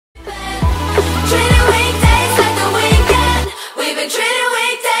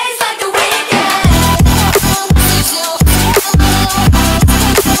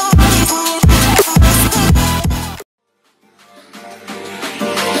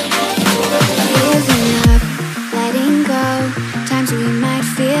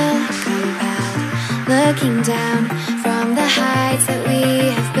looking down from the heights that we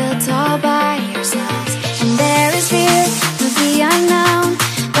have built all by ourselves. And there is fear of the unknown,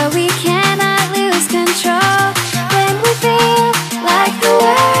 but we cannot lose control when we feel like the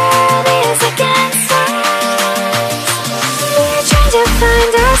world is against us. We're trying to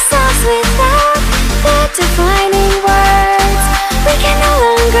find ourselves without the defining words. We can no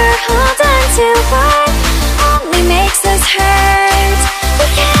longer hold on to what only makes us hurt. We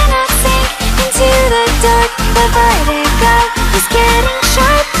cannot sink into the dark. The vertigo is getting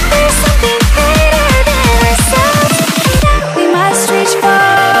sharp. There's something greater than ourselves that we must reach for.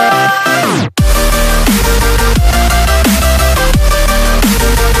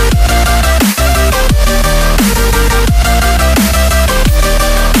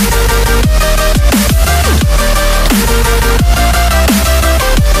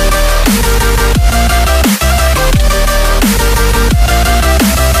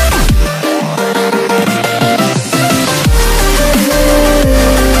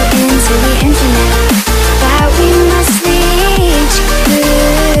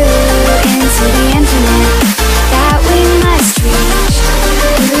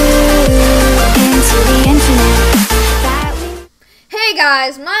 Hey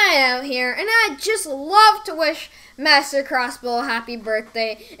guys, Maya here, and I'd just love to wish Mastercrossbow a happy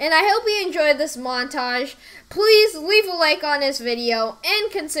birthday, and I hope you enjoyed this montage. Please leave a like on this video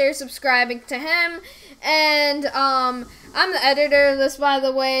and consider subscribing to him. And I'm the editor of this, by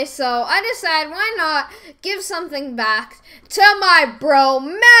the way, so I decided why not give something back to my bro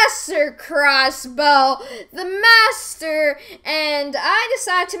Mastercrossbow, the master, and I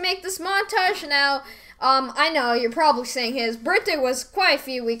decided to make this montage now. I know you're probably saying his birthday was quite a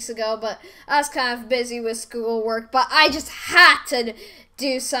few weeks ago, but I was kind of busy with schoolwork, but I just had to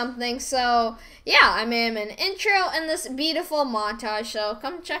do something. So yeah, I made him an intro and this beautiful montage, so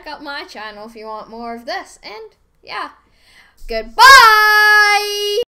come check out my channel if you want more of this. And yeah, goodbye!